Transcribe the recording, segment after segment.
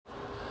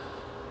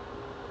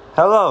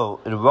Hello,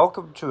 and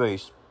welcome to a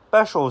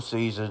special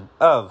season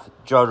of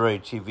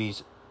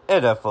JohnRayTV's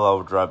NFL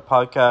Overdrive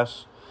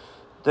podcast.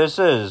 This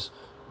is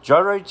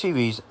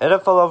JohnRayTV's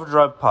NFL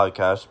Overdrive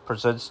podcast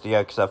presents the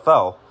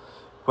XFL,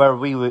 where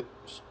we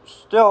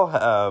still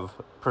have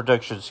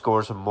prediction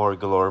scores and more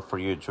galore for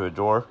you to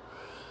adore,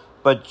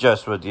 but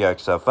just with the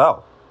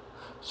XFL.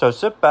 So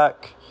sit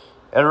back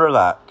and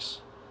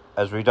relax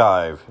as we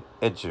dive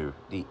into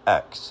the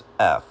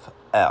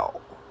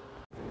XFL.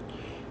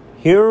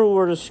 Here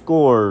were the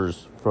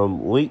scores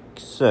from Week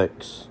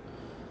 6.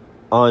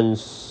 On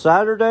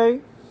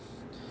Saturday,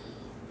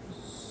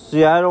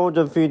 Seattle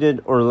defeated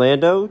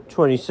Orlando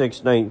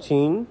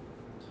 26-19.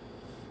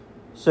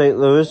 St.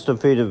 Louis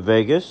defeated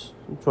Vegas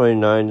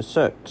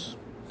 29-6.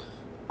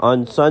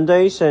 On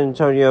Sunday, San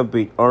Antonio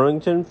beat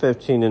Arlington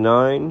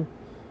 15-9.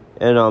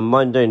 And on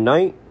Monday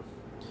night,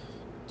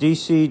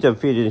 DC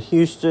defeated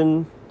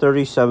Houston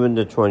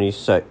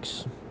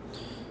 37-26.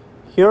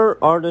 Here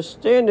are the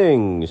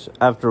standings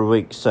after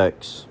Week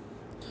 6.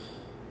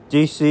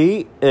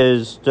 DC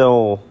is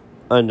still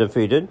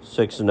undefeated,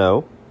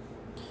 6-0.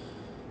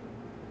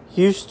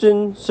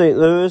 Houston, St.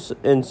 Louis,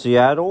 and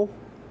Seattle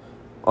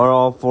are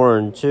all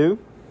 4-2.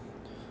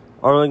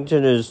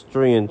 Arlington is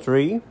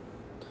 3-3.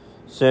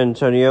 San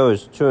Antonio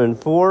is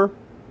 2-4.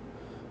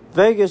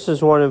 Vegas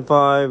is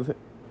 1-5.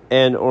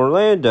 And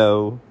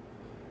Orlando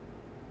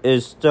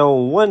is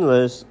still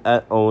winless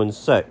at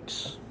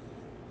 0-6.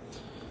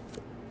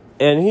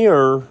 And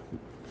here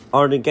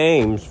are the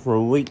games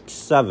for Week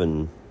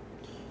 7.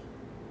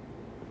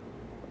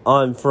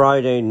 On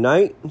Friday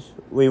night,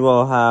 we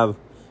will have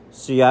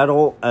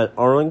Seattle at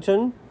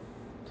Arlington.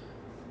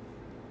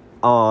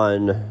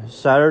 On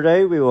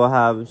Saturday, we will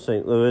have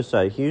St. Louis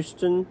at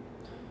Houston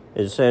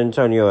and San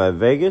Antonio at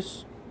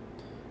Vegas.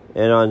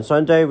 And on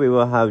Sunday, we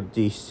will have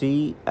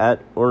DC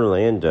at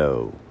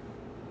Orlando.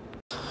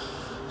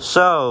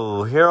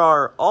 So, here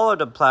are all of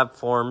the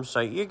platforms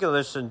that you can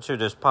listen to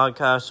this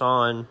podcast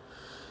on.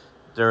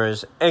 There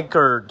is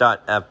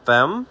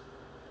Anchor.fm,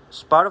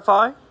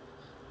 Spotify,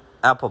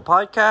 Apple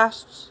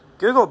Podcasts,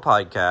 Google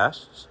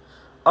Podcasts,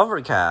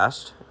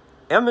 Overcast,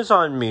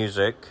 Amazon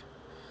Music,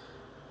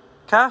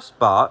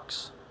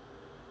 CastBox,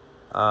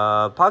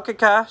 Pocket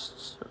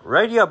Casts,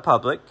 Radio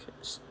Public,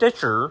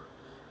 Stitcher,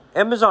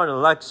 Amazon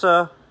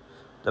Alexa,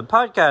 the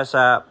podcast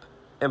app,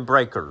 and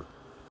Breaker.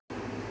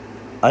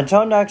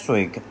 Until next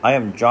week, I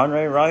am John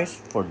Ray Rice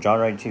for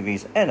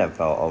JohnRayTV's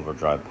NFL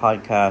Overdrive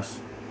podcast.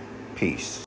 Peace.